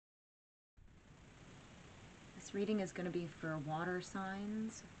This reading is going to be for water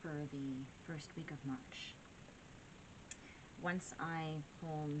signs for the first week of March. Once I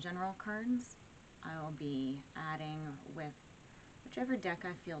pull general cards, I will be adding with whichever deck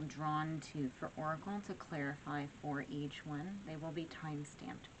I feel drawn to for Oracle to clarify for each one. They will be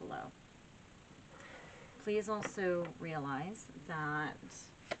time-stamped below. Please also realize that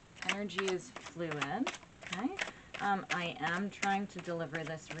energy is fluid, okay? I am trying to deliver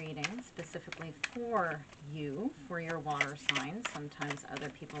this reading specifically for you, for your water signs. Sometimes other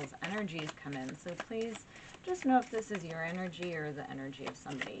people's energies come in, so please just know if this is your energy or the energy of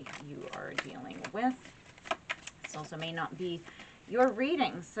somebody you are dealing with. This also may not be your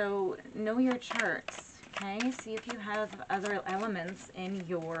reading, so know your charts, okay? See if you have other elements in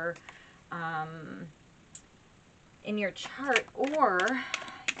your chart, or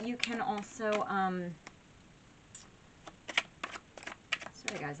you can also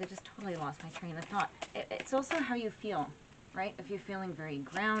sorry guys, I just totally lost my train of thought. It's also how you feel, right? If you're feeling very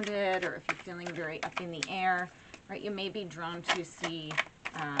grounded, or if you're feeling very up in the air, right? You may be drawn to see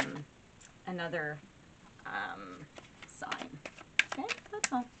another sign. Okay,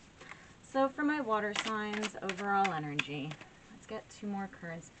 that's all. So for my water signs, overall energy, let's get 2 more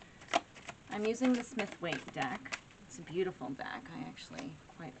cards. I'm using the Smith-Waite deck. It's a beautiful deck. I actually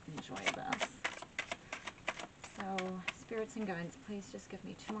quite enjoy this. So, spirits and guides, please just give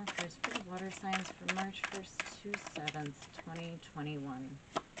me 2 more cards for the water signs for March 1st to 7th, 2021.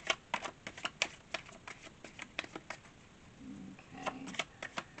 Okay.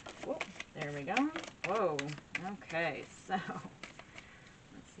 Whoa, there we go. Whoa. Okay, so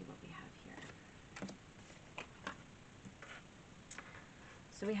let's see what we have here.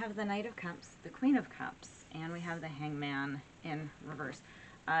 So we have the Knight of Cups, the Queen of Cups, and we have the Hangman in reverse.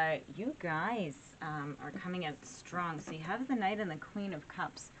 You guys are coming out strong. So you have the Knight and the Queen of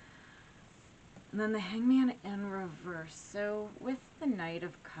Cups, and then the Hangman in reverse. So with the Knight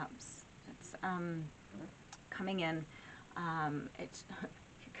of Cups, it's coming in. It's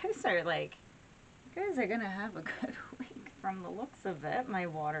you guys are like, you guys are gonna have a good week from the looks of it, my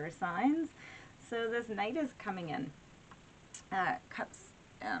water signs. So this Knight is coming in. Cups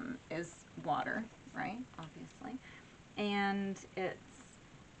is water, right? Obviously, and it's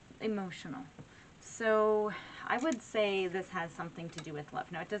emotional. So I would say this has something to do with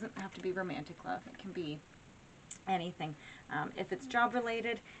love. Now, it doesn't have to be romantic love. It can be anything. If it's job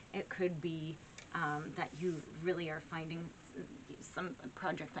related, it could be that you really are finding some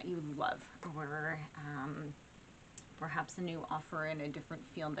project that you love, or perhaps a new offer in a different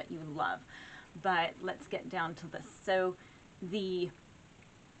field that you love. But let's get down to this. So the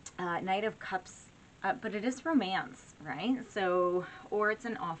Knight of Cups, but it is romance, right? So, or it's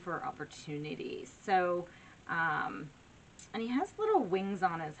an offer opportunity. So, and he has little wings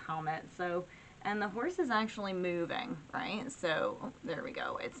on his helmet. So, and the horse is actually moving, right? So, oh, there we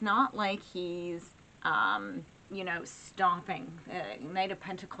go. It's not like he's, you know, stopping. Knight of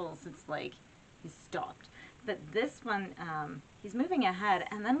Pentacles, it's like he's stopped. But this one, he's moving ahead.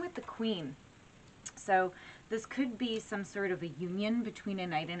 And then with the Queen, so this could be some sort of a union between a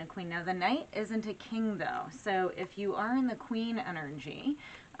knight and a queen. Now, the knight isn't a king, though. So if you are in the queen energy,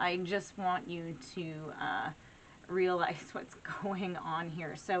 I just want you to realize what's going on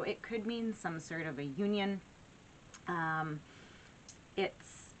here. So it could mean some sort of a union.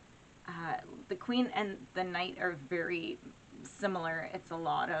 It's the queen and the knight are very similar. It's a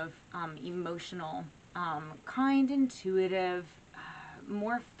lot of emotional, kind, intuitive,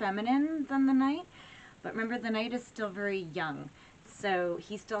 more feminine than the knight. But remember, the knight is still very young, so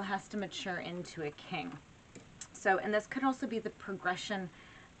he still has to mature into a king. So, and this could also be the progression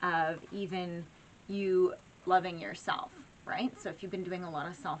of even you loving yourself, right? So if you've been doing a lot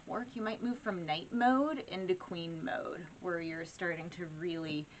of self-work, you might move from knight mode into queen mode, where you're starting to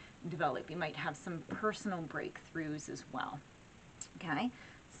really develop. You might have some personal breakthroughs as well, okay?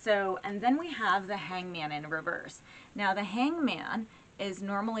 So, and then we have the Hangman in reverse. Now, the Hangman is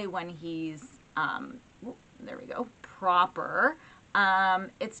normally when he's there we go, proper.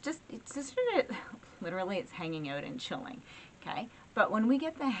 It's just literally it's hanging out and chilling, okay? But when we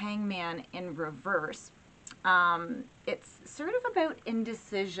get the Hangman in reverse, it's sort of about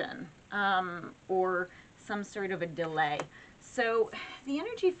indecision, or some sort of a delay. So the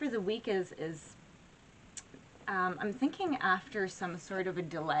energy for the week is I'm thinking after some sort of a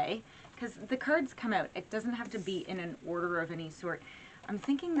delay, because the cards come out. It doesn't have to be in an order of any sort. I'm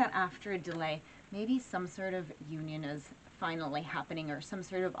thinking that after a delay, maybe some sort of union is finally happening, or some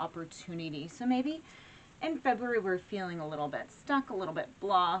sort of opportunity. So maybe in February we're feeling a little bit stuck, a little bit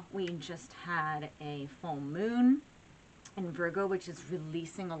blah. We just had a full moon in Virgo, which is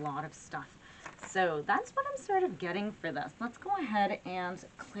releasing a lot of stuff. So that's what I'm sort of getting for this. Let's go ahead and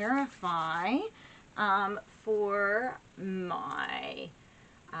clarify for my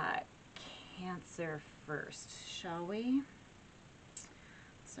Cancer first, shall we?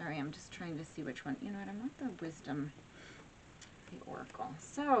 Sorry, I'm just trying to see which one. You know what, I'm not the wisdom, the oracle.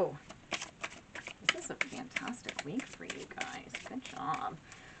 So this is a fantastic week for you guys. Good job.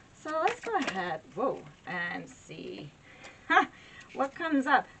 So let's go ahead, and see what comes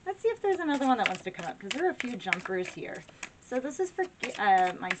up. Let's see if there's another one that wants to come up, because there are a few jumpers here. So this is for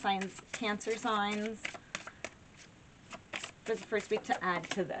my signs, Cancer signs, for the first week to add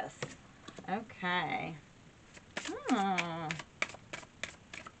to this. Okay.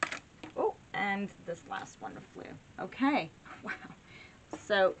 Oh, and this last one flew. Okay. Wow.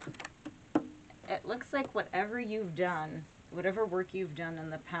 So it looks like whatever you've done, whatever work you've done in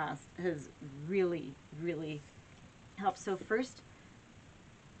the past has really, really helped. So first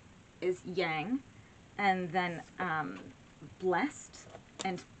is yang, and then blessed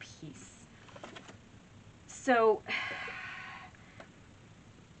and peace. So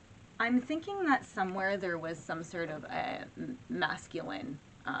I'm thinking that somewhere there was some sort of a masculine,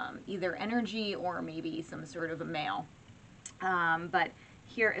 either energy or maybe some sort of a male. But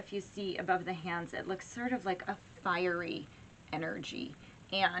here, if you see above the hands, it looks sort of like a fiery energy,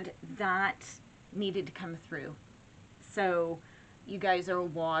 and that needed to come through. So you guys are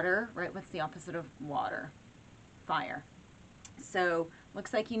water, right? What's the opposite of water? Fire. So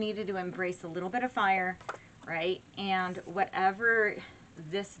looks like you needed to embrace a little bit of fire, right? And whatever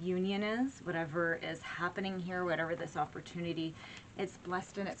this union is, whatever is happening here, whatever this opportunity, it's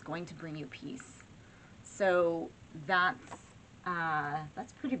blessed and it's going to bring you peace. So that's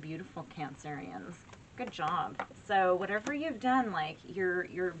pretty beautiful, Cancerians. Good job. So whatever you've done, like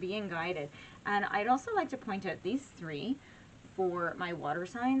you're being guided. And I'd also like to point out these three for my water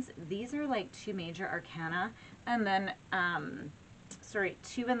signs. These are like 2 major arcana, and then sorry,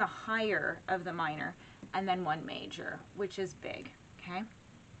 2 in the higher of the minor, and then 1 major, which is big. Okay,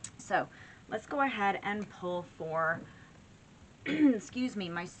 so let's go ahead and pull for excuse me,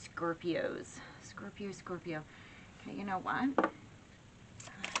 my Scorpios. Scorpio. Okay, you know what?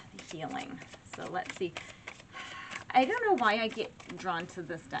 The healing. So let's see. I don't know why I get drawn to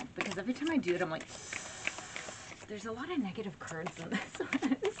this deck, because every time I do it, I'm like, there's a lot of negative cards in this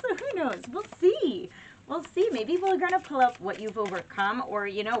one. So who knows? We'll see. We'll see. Maybe we're going to pull up what you've overcome, or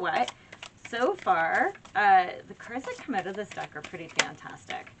you know what? So far, the cards that come out of this deck are pretty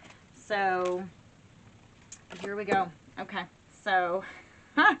fantastic. So here we go. Okay. So,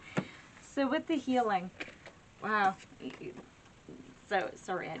 so with the healing, wow. So,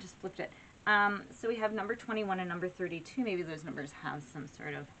 sorry, I just flipped it. So we have number 21 and number 32. Maybe those numbers have some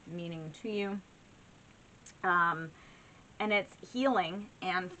sort of meaning to you. And it's healing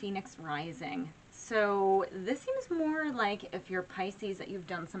and Phoenix rising. So this seems more like if you're Pisces, that you've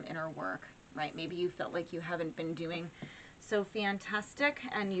done some inner work, right? Maybe you felt like you haven't been doing so fantastic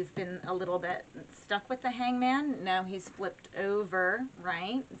and you've been a little bit stuck with the Hangman. Now he's flipped over,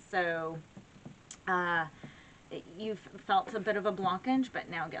 right? So you've felt a bit of a blockage, but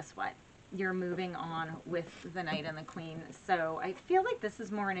now guess what? You're moving on with the Knight and the Queen. So I feel like this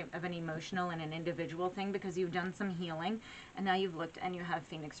is more of an emotional and an individual thing, because you've done some healing and now you've looked and you have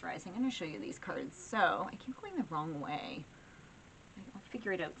Phoenix rising. I'm going to show you these cards. So I keep going the wrong way. I'll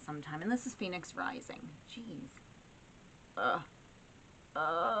figure it out sometime. And this is Phoenix rising. Jeez.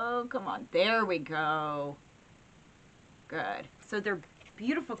 Oh, come on. There we go. Good. So they're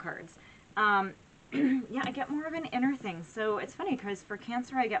beautiful cards. Yeah, I get more of an inner thing. So it's funny because for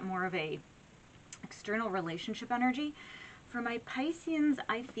Cancer, I get more of a external relationship energy. For my Pisceans,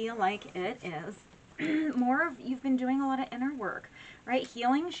 I feel like it is more of you've been doing a lot of inner work, right?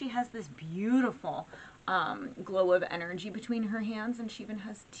 Healing, she has this beautiful glow of energy between her hands, and she even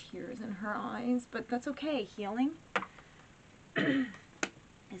has tears in her eyes, but that's okay. Healing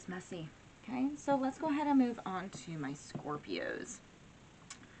is messy. Okay, so let's go ahead and move on to my Scorpios.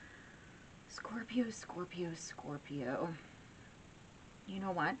 Scorpio. You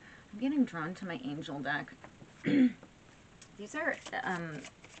know what? I'm getting drawn to my angel deck. These are a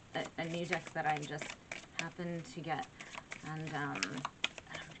new deck that I just happened to get. And I'm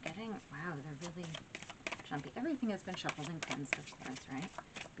getting, wow, they're really jumpy. Everything has been shuffled and cleansed, of course, right?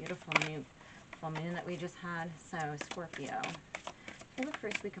 Beautiful new full moon that we just had. So Scorpio, for the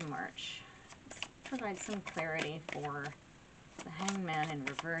first week of March, let's provide some clarity for the Hangman in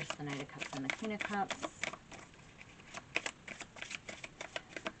reverse, the Knight of Cups and the Queen of Cups.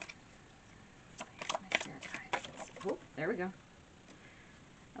 My spirit guides. Oh, there we go.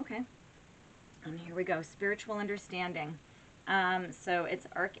 Okay. And here we go. Spiritual understanding. So it's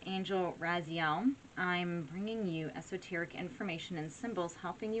Archangel Raziel. I'm bringing you esoteric information and symbols,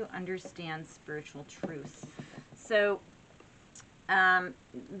 helping you understand spiritual truths. So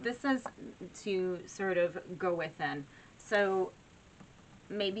this says to sort of go within. So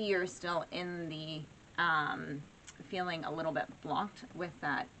maybe you're still in the feeling a little bit blocked with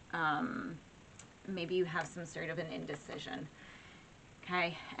that. Maybe you have some sort of an indecision,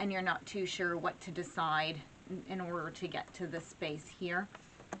 okay? And you're not too sure what to decide in order to get to this space here.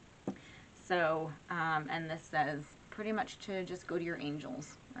 So, and this says pretty much to just go to your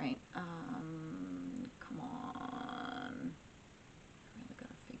angels, right? Come on. I really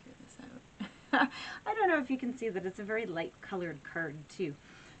gotta figure this out. I don't know if you can see that it's a very light colored card too.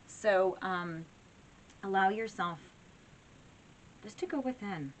 So, allow yourself just to go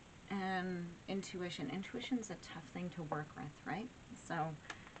within. And intuition. Intuition's a tough thing to work with, right? So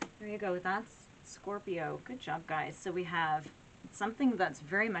there you go. That's Scorpio. Good job, guys. So we have something that's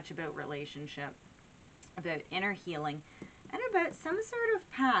very much about relationship, about inner healing, and about some sort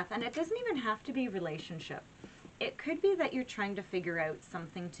of path. And it doesn't even have to be relationship. It could be that you're trying to figure out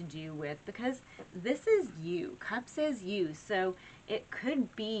something to do with, because this is you. Cups is you. So it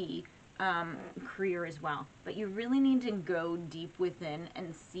could be career as well, but you really need to go deep within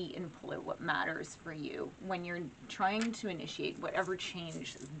and see and pull out what matters for you when you're trying to initiate whatever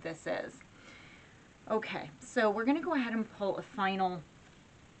change this is. Okay, so we're going to go ahead and pull a final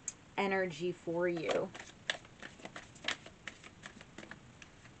energy for you.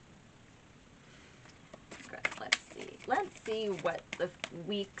 Good. Let's see what the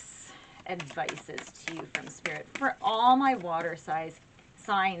week's advice is to you from Spirit for all my water signs.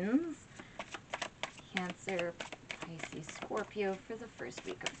 Cancer, Pisces, Scorpio for the first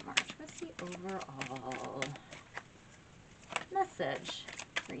week of March. What's the overall message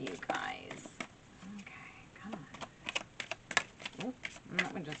for you guys? Okay, come on. Oh,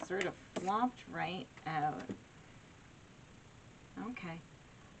 that one just sort of flopped right out. Okay.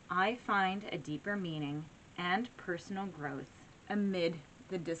 I find a deeper meaning and personal growth amid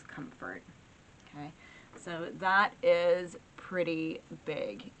the discomfort. Okay. So that is pretty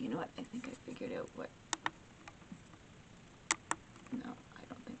big. You know what? I think I figured out what. No, I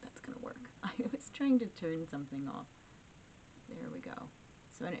don't think that's going to work. I was trying to turn something off. There we go.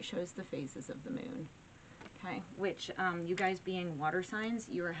 So, and it shows the phases of the moon. Okay, which you guys being water signs,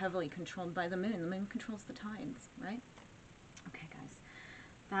 you are heavily controlled by the moon. The moon controls the tides, right? Okay, guys.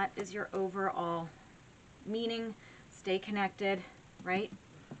 That is your overall meaning. Stay connected, right?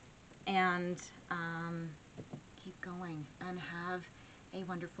 And keep going and have a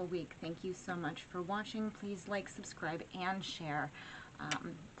wonderful week. Thank you so much for watching. Please like, subscribe, and share.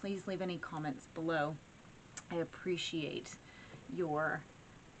 Please leave any comments below. I appreciate your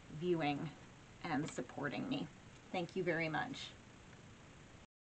viewing and supporting me. Thank you very much.